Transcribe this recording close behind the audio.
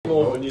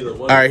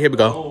All right, here we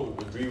go.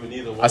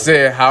 I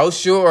said, how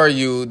sure are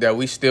you that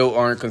we still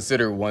aren't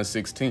considered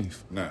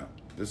 1/16th? Now,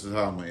 this is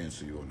how I'm going to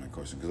answer you on that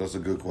question, because that's a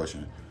good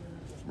question,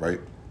 right?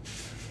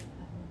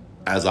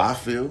 As I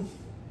feel,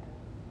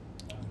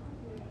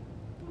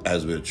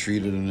 as we're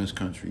treated in this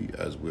country,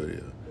 as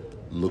we're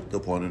looked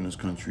upon in this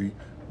country,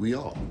 we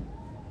are.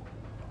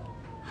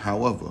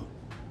 However,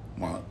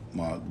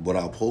 what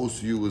I'll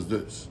pose to you is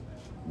this.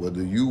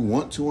 Whether you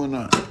want to or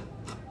not,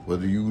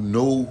 whether you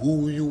know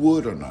who you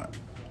would or not,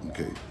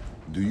 okay,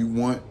 do you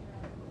want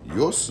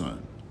your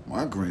son,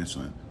 my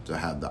grandson, to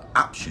have the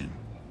option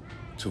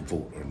to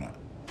vote or not?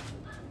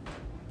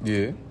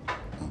 Yeah.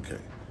 Okay.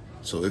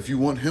 So if you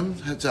want him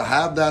to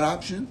have that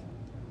option,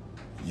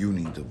 you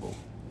need to vote.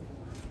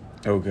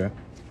 Okay.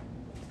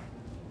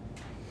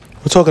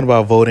 We're talking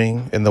about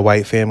voting in the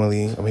white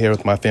family. I'm here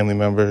with my family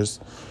members.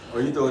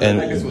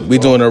 And we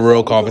doing a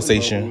real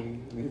conversation.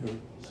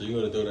 So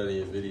you're going to throw that in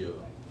your video?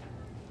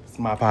 It's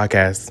my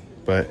podcast,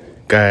 but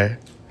go ahead.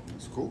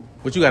 That's cool.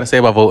 What you got to say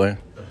about voting?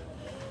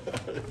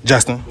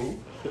 Justin?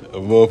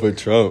 I'm voting for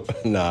Trump.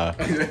 Nah.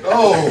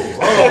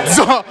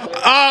 So,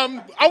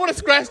 I want to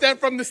scratch that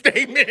from the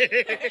statement.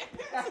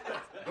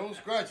 Don't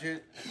scratch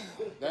it.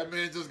 That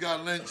man just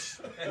got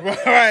lynched.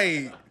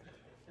 Right.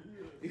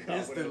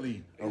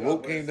 Instantly. A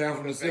rope came down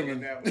from the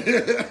ceiling.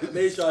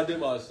 Made sure I did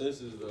my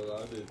senses, though.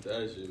 I did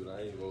that shit, but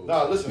I ain't voting.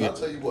 Nah, listen, I'll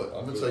tell you what.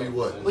 I'm going to tell you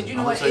what. But you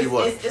know what?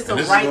 It's a And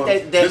this right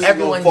is that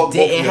everyone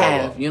didn't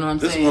have. You know what I'm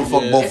This saying? is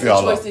going to fuck both It's of a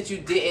y'all choice up. that you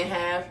didn't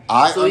have.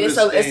 I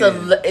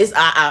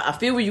I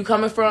feel where you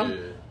coming from,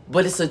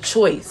 but it's a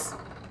choice.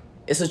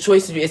 It's a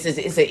choice.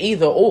 It's an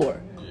either or.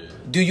 Yeah.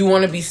 Do you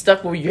want to be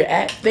stuck where you're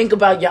at? Think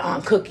about your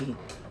Aunt Cookie.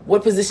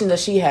 What position does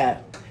she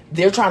have?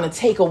 They're trying to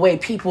take away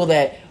people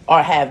that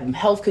have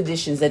health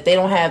conditions that they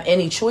don't have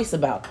any choice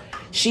about.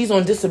 She's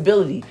on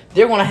disability.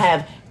 They're going to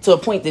have, to a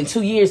point that in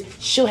 2 years,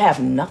 she'll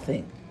have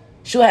nothing.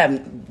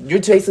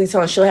 You're basically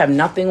telling she'll have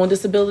nothing on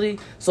disability,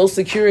 Social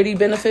Security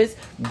benefits,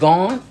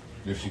 gone.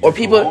 Or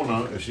people,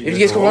 if she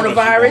gets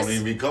coronavirus, she won't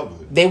even be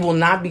covered. they will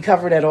not be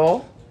covered at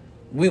all.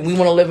 We want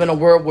to live in a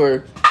world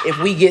where if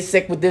we get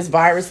sick with this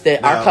virus,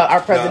 that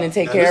our president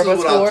take care of us this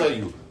is what for. I'll tell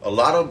you. A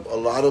lot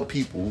of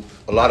people,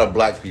 a lot of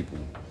black people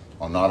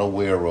are not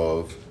aware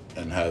of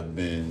and have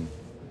been,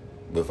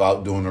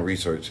 without doing the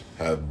research,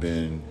 have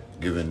been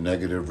given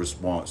negative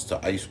response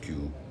to Ice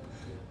Cube.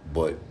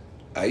 But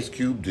Ice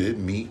Cube did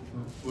meet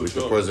with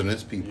the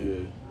president's people.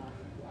 Yeah.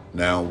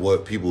 Now,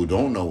 what people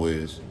don't know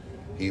is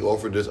he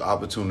offered this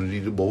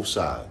opportunity to both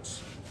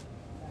sides.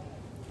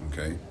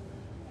 Okay?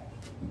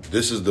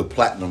 This is the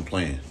platinum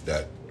plan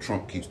that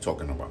Trump keeps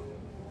talking about.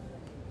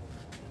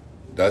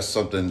 That's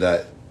something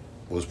that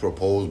was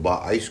proposed by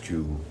Ice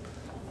Cube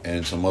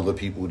and some other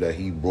people that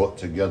he brought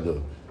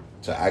together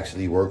to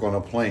actually work on a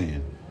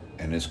plan,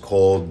 and it's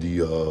called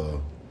the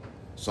a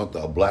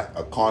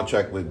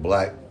contract with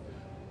black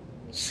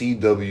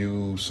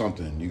CW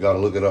something. You got to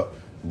look it up,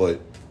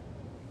 but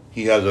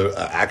he has an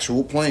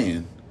actual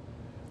plan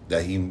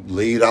that he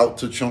laid out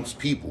to Trump's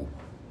people,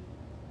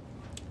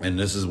 and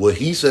this is what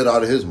he said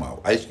out of his mouth.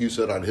 Ice Cube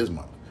said out of his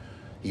mouth.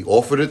 He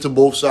offered it to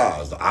both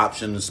sides, the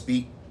option to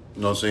speak,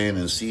 you know what I'm saying,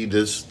 and see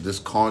this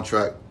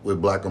contract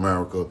with Black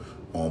America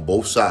on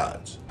both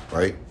sides,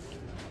 right?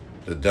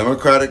 The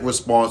Democratic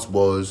response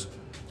was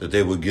that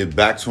they would get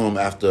back to him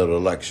after the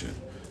election.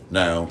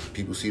 Now,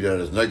 people see that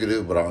as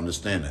negative, but I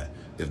understand that.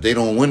 If they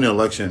don't win the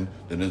election,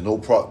 then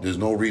there's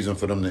no reason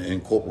for them to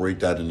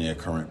incorporate that in their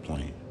current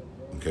plan,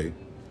 okay?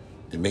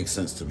 It makes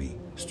sense to me,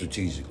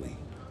 strategically.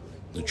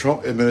 The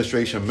Trump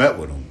administration met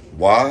with him.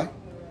 Why?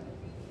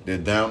 They're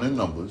down in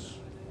numbers.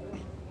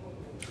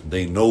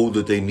 They know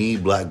that they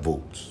need black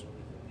votes.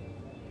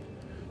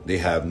 They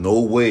have no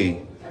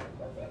way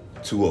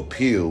to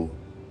appeal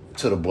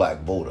to the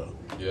black voter.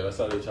 Yeah, that's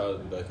how they tried to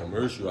do that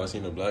commercial. I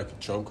seen the black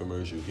Trump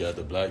commercial. He had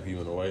the black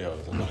people in the White House.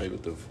 I'm like,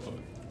 what the fuck?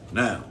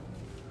 Now,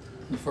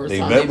 The first they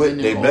time met with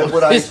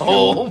Ice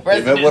Cube.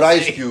 They met with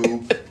Ice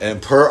Cube,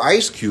 and per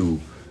Ice Cube,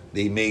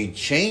 they made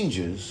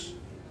changes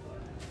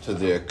to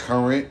their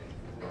current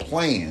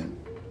plan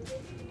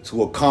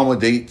to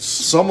accommodate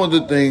some of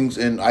the things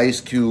in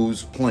Ice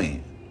Cube's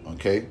plan.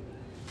 Okay?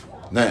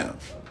 Now,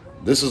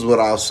 this is what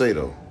I'll say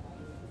though.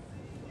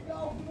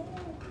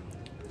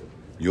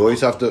 You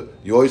always have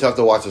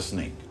to watch a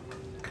snake.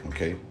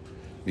 Okay?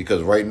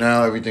 Because right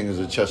now everything is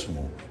a chess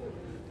move.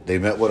 They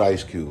met with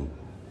Ice Cube.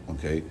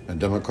 Okay? And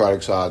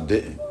Democratic side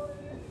didn't.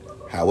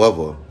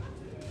 However,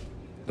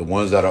 the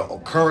ones that are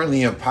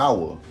currently in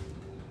power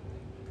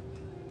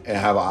and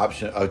have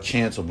a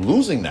chance of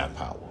losing that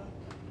power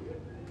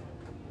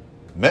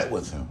met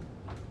with him.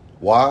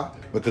 Why?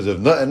 Because if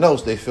nothing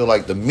else, they feel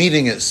like the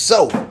meeting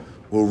itself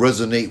will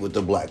resonate with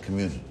the black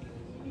community.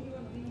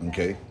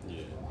 Okay?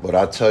 Yeah. But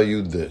I tell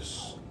you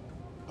this,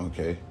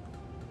 okay?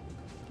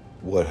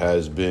 What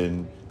has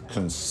been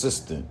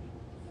consistent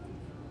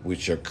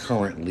with your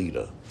current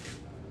leader,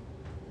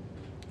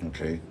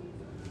 okay?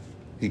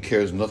 He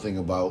cares nothing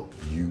about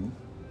you.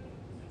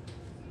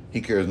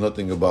 He cares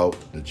nothing about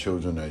the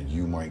children that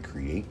you might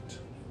create.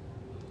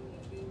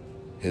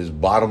 His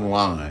bottom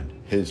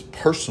line his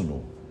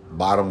personal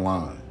bottom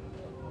line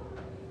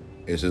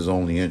is his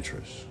only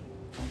interest,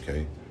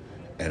 okay?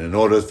 And in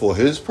order for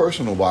his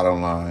personal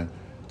bottom line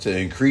to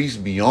increase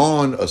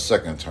beyond a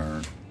second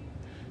term,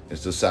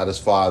 is to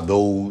satisfy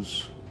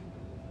those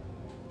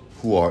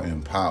who are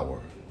in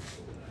power,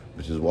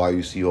 which is why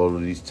you see all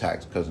of these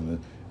tax cuts.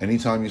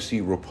 Anytime you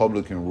see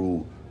Republican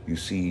rule, you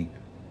see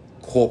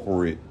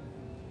corporate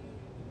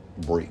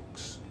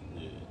breaks,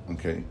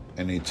 okay?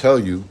 And they tell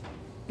you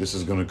this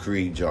is going to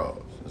create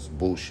jobs. It's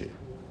bullshit,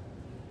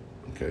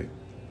 okay?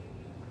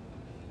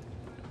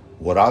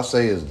 What I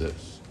say is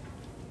this.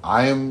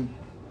 I am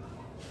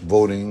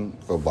voting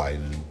for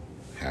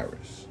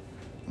Biden-Harris,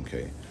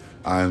 okay?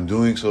 I am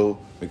doing so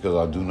because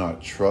I do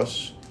not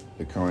trust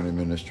the current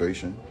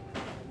administration.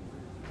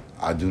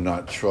 I do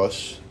not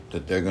trust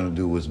that they're going to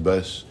do what's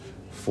best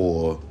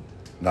for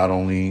not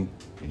only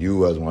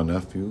you as my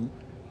nephew,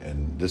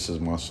 and this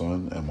is my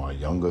son and my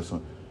younger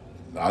son.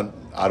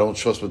 I don't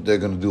trust what they're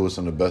going to do what's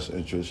in the best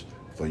interest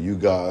for you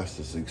guys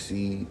to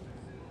succeed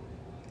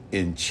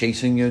in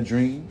chasing your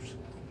dreams.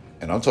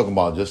 And I'm talking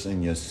about just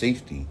in your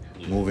safety,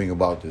 moving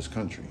about this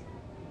country.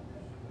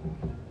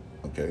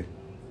 Okay?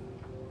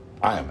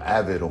 I am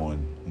avid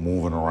on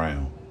moving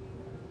around.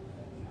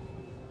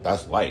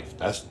 That's life.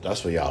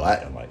 That's where y'all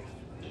at in life.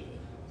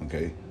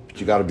 Okay?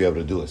 But you got to be able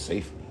to do it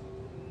safely.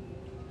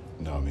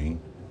 You know what I mean?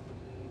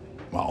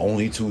 My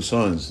only two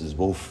sons is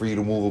both free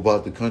to move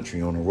about the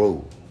country on the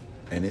road.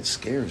 And it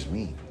scares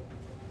me.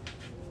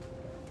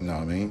 You know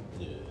what I mean?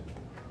 Yeah.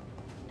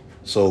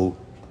 So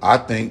I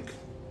think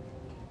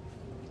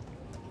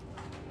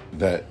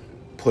that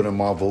putting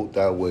my vote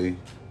that way,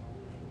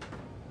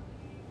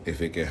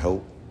 if it can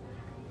help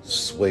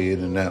sway it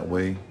in that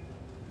way,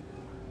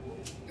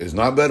 is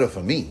not better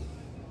for me,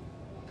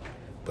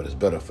 but it's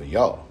better for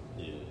y'all.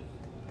 Yeah.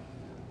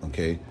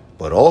 Okay?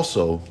 But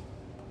also,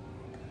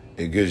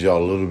 it gives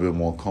y'all a little bit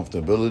more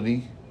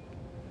comfortability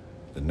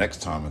the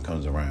next time it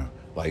comes around.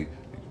 Like,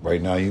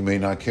 right now you may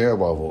not care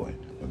about voting,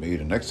 but maybe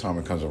the next time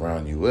it comes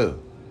around you will,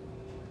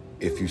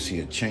 if you see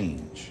a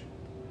change.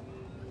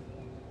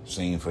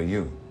 Same for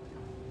you.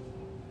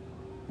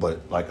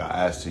 But like I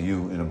asked to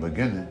you in the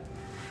beginning,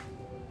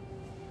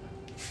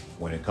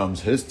 when it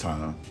comes his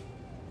time,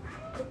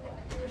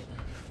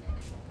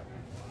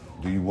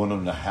 do you want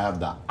him to have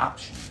the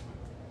option?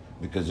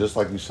 Because just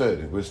like you said,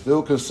 if we're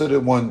still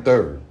considered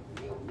 1/3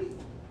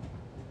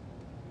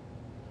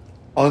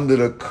 under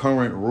the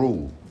current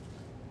rule,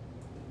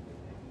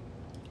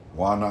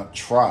 why not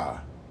try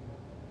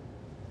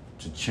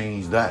to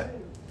change that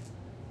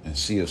and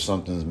see if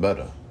something's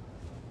better?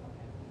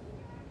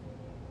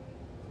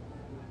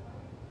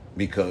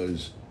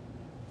 Because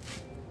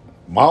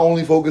my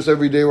only focus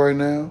every day right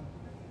now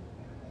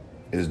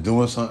is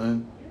doing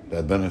something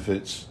that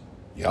benefits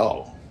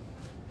y'all.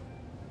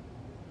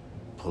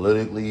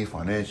 Politically,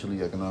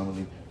 financially,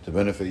 economically, to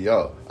benefit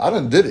y'all. I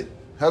done did it.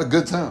 Had a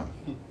good time.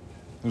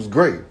 It was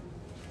great.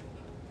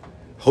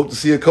 Hope to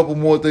see a couple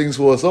more things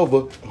for us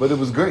over, but it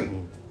was great.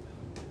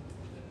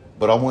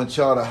 But I want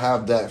y'all to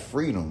have that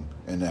freedom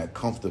and that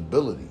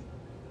comfortability.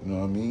 You know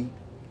what I mean?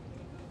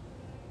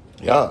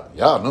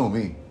 Y'all know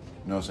me.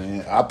 You know what I'm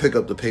saying? I pick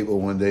up the paper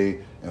one day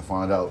and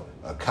find out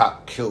a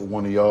cop killed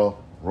one of y'all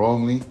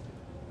wrongly.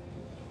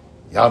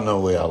 Y'all know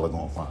where y'all are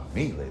going to find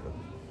me later.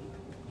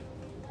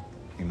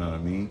 You know what I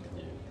mean?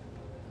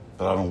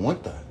 But I don't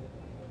want that.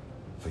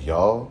 For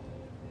y'all,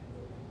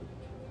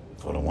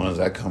 for the ones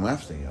that come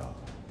after y'all.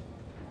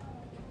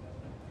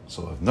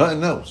 So if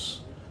nothing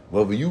else,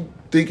 whether you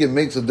think it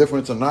makes a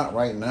difference or not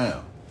right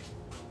now,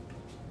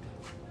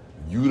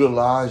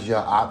 utilize your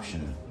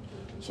option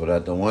so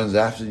that the ones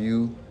after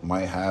you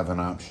might have an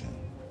option.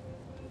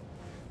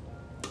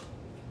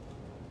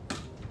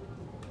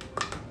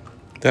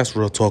 That's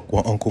Real Talk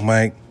with Uncle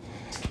Mike.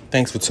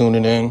 Thanks for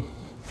tuning in.